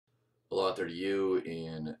Hello out there to you.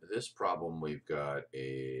 In this problem, we've got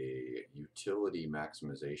a utility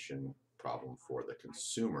maximization problem for the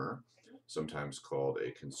consumer, sometimes called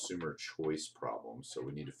a consumer choice problem. So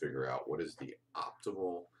we need to figure out what is the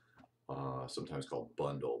optimal, sometimes called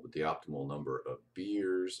bundle, but the optimal number of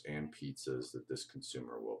beers and pizzas that this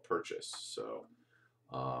consumer will purchase. So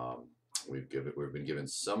um, we've been given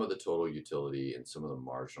some of the total utility and some of the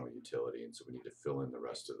marginal utility, and so we need to fill in the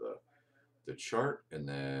rest of the chart, and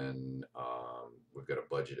then we've got a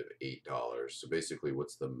budget of $8. So basically,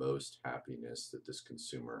 what's the most happiness that this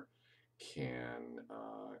consumer can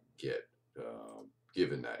get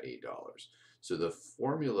given that $8? So the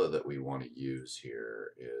formula that we want to use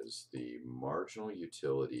here is the marginal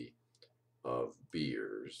utility of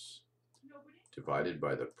beers divided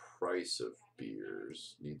by the price of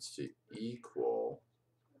beers needs to equal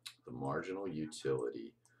the marginal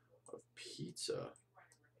utility of pizza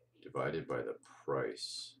divided by the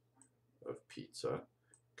price of pizza,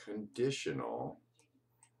 conditional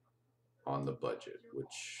on the budget,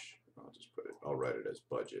 which I'll write it as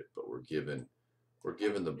budget, but we're given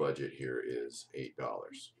the budget here is $8.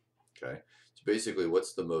 Okay, so basically,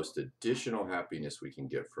 what's the most additional happiness we can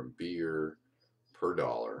get from beer per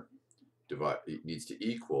dollar? It needs to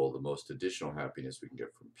equal the most additional happiness we can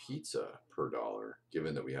get from pizza per dollar,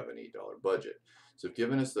 given that we have an $8 budget. So if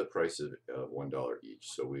given us the price of $1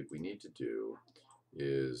 each, so we need to do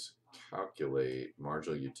is calculate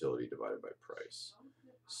marginal utility divided by price.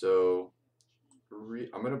 So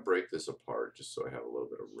I'm going to break this apart just so I have a little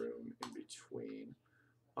bit of room in between.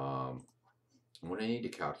 What I need to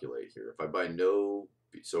calculate here, if I buy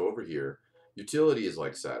so over here, utility is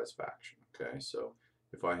like satisfaction, okay? So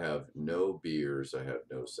if I have no beers, I have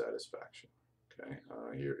no satisfaction, okay?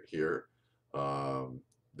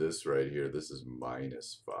 This right here, this is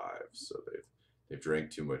 -5. So they've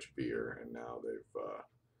drank too much beer, and now they're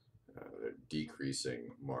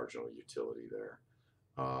decreasing marginal utility there.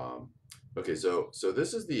 Okay, so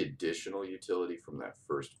this is the additional utility from that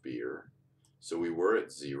first beer. So we were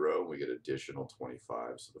at 0, we get additional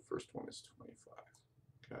 25, so the first one is 25.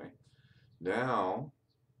 Okay, now,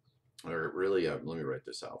 or really, let me write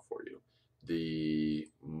this out for you. The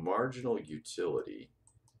marginal utility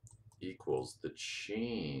equals the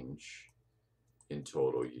change in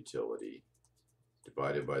total utility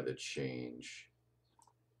divided by the change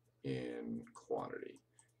in quantity.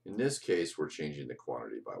 In this case, we're changing the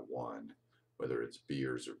quantity by 1, whether it's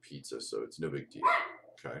beers or pizza, so it's no big deal.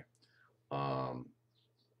 Okay.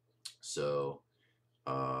 So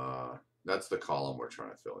that's the column we're trying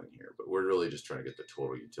to fill in here, but we're really just trying to get the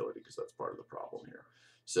total utility because that's part of the problem here.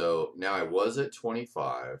 So now I was at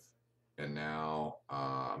 25, and now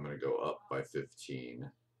I'm going to go up by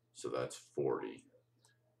 15, so that's 40.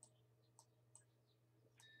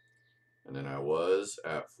 And then I was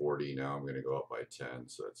at 40, now I'm going to go up by 10,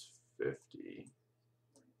 so that's 50.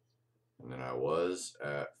 And then I was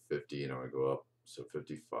at 50, and I'm going to go up, so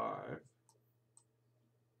 55.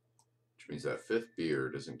 Which means that fifth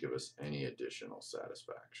beer doesn't give us any additional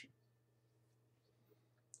satisfaction.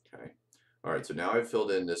 Okay. All right, so now I've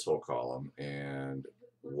filled in this whole column, and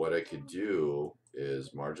what I could do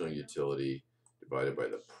is marginal utility divided by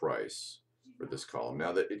the price for this column.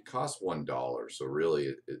 Now that it costs $1, so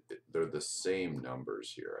really they're the same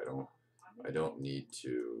numbers here. I don't need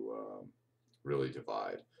to really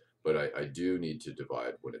divide, but I do need to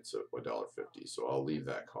divide when it's $1.50. So I'll leave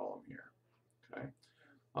that column here. Okay.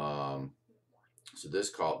 So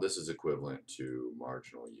this is equivalent to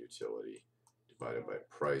marginal utility divided by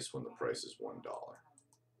price when the price is $1.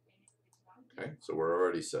 Okay, so we're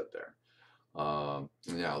already set there. Now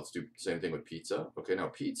let's do the same thing with pizza. Okay, now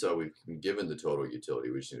pizza, we've been given the total utility.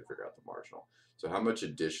 We just need to figure out the marginal. So how much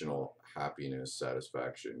additional happiness,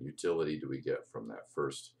 satisfaction, utility do we get from that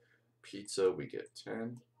first pizza? We get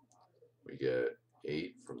 10. We get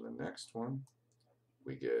 8 from the next one.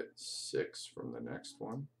 We get 6 from the next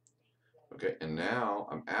one. Okay, and now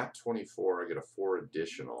I'm at 24. I get a 4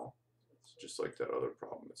 additional. It's just like that other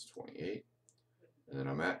problem. It's 28. And then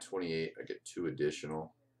I'm at 28. I get 2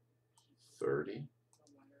 additional. 30.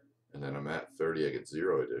 And then I'm at 30. I get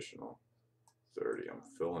 0 additional. 30. I'm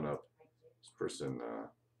filling up. This person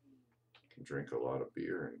can drink a lot of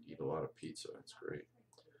beer and eat a lot of pizza. That's great.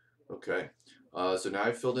 Okay, so now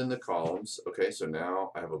I've filled in the columns. Okay, so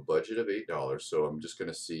now I have a budget of $8. So I'm just going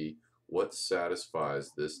to see what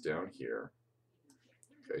satisfies this down here.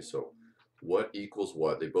 Okay, so what equals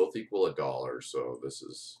what? They both equal $1, so this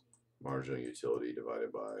is marginal utility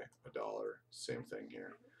divided by $1. Same thing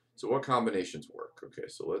here. So what combinations work? Okay,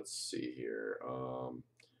 so let's see here.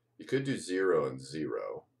 You could do 0 and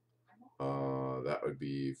 0. That would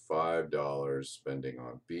be $5 spending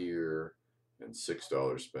on beer and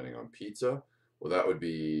 $6 spending on pizza. Well, that would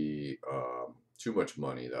be too much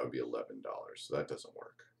money. That would be $11. So that doesn't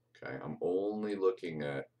work. Okay, I'm only looking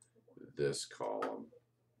at this column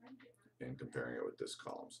and comparing it with this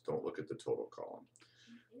column. So don't look at the total column.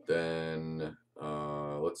 Then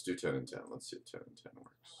let's do 10 and 10. Let's see if 10 and 10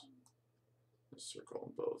 works. Let's circle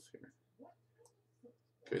them both here.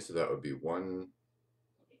 Okay, so that would be one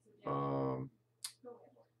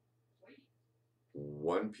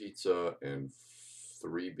pizza and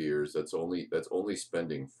 3 beers. That's only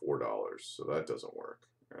spending $4, so that doesn't work.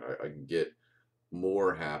 I can get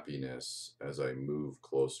more happiness as I move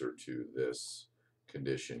closer to this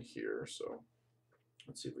condition here. So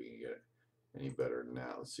let's see if we can get it any better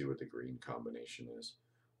now. Let's see what the green combination is.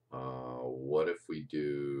 What if we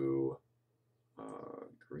do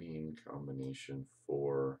green combination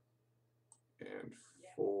 4 and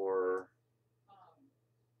 4?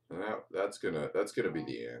 And that's gonna be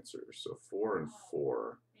the answer. So 4 and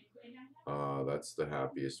 4. That's the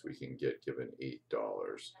happiest we can get given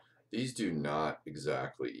 $8. These do not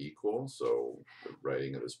exactly equal, so the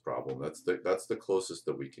writing of this problem, that's the closest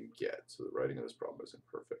that we can get. So the writing of this problem isn't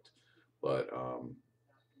perfect, but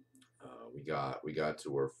we got to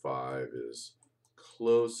where 5 is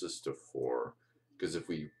closest to 4, because if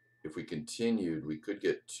we continued, we could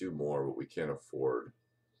get 2 more, but we can't afford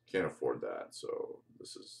that. So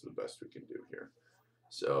this is the best we can do here.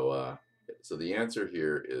 So so the answer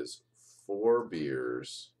here is 4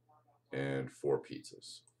 beers and 4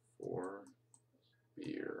 pizzas. 4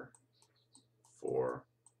 beer, 4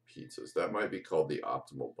 pizzas. That might be called the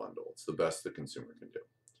optimal bundle. It's the best the consumer can do.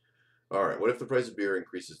 All right, what if the price of beer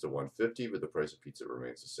increases to $1.50 but the price of pizza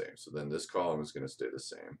remains the same? So then this column is going to stay the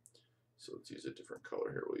same. So let's use a different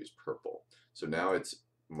color here. We'll use purple. So now it's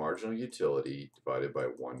marginal utility divided by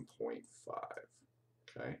 1.5.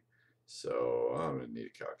 Okay, so I'm going to need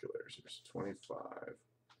a calculator. So 25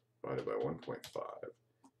 divided by 1.5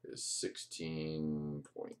 is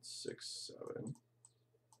 16.67.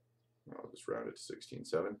 I'll just round it to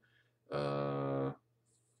 16.7.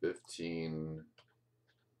 15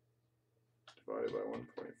 divided by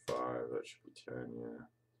 1.5, that should be 10, yeah.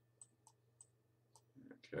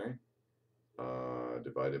 Okay.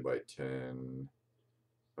 Divided by 10,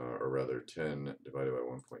 or rather 10 divided by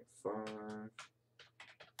 1.5.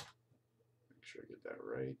 Make sure I get that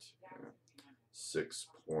right. Yeah.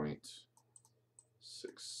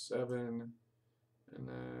 6.67, and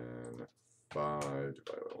then 5 divided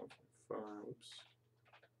by 1.5. Oops.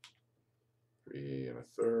 3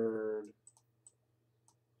 1/3.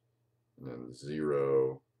 And then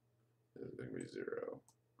 0 is going to be 0.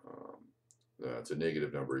 That's a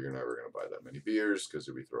negative number. You're never going to buy that many beers because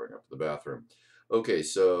you'll be throwing up in the bathroom. Okay,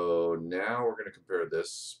 so now we're going to compare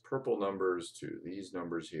this purple numbers to these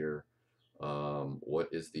numbers here. What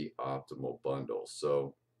is the optimal bundle?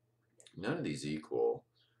 So none of these equal.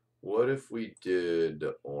 What if we did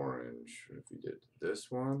orange? What if we did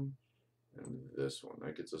this one and this one?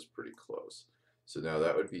 That gets us pretty close. So now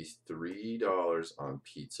that would be $3 on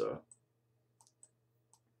pizza.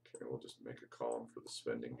 Okay, we'll just make a column for the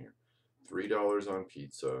spending here. $3 on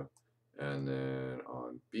pizza, and then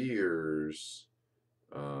on beers,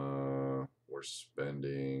 we're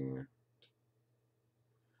spending,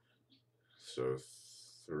 so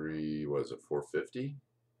was it $4.50?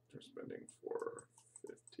 We're spending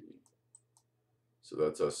 $4.50. So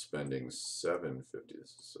that's us spending $7.50.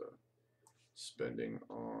 This is spending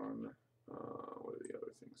on what are the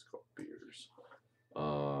other things called? Beers.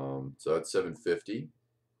 So that's $7.50.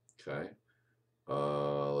 Okay.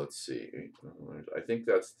 Let's see. I think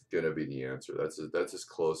that's going to be the answer. That's as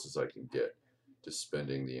close as I can get to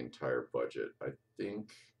spending the entire budget. I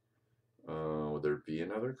think. Would there be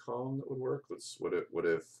another column that would work? What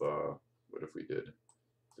if we did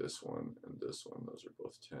this one and this one? Those are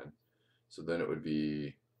both 10. So then it would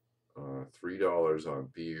be $3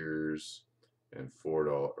 on beers and $4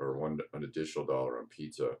 or an additional dollar on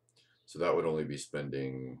pizza. So that would only be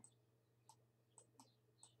spending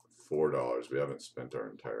 $4. We haven't spent our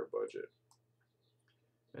entire budget.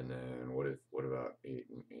 And then what about 8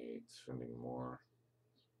 and 8? Spending more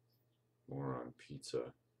on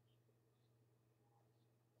pizza.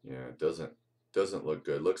 Yeah, it doesn't look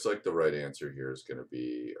good. Looks like the right answer here is going to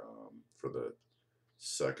be for the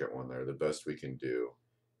second one there. The best we can do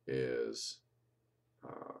is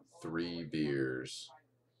 3 beers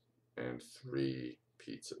and 3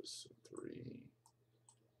 pizzas. 3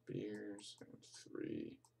 beers and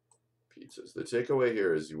 3 pizzas. The takeaway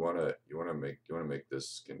here is you want to make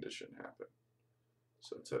this condition happen.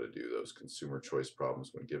 So that's how to do those consumer choice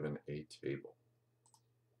problems when given a table.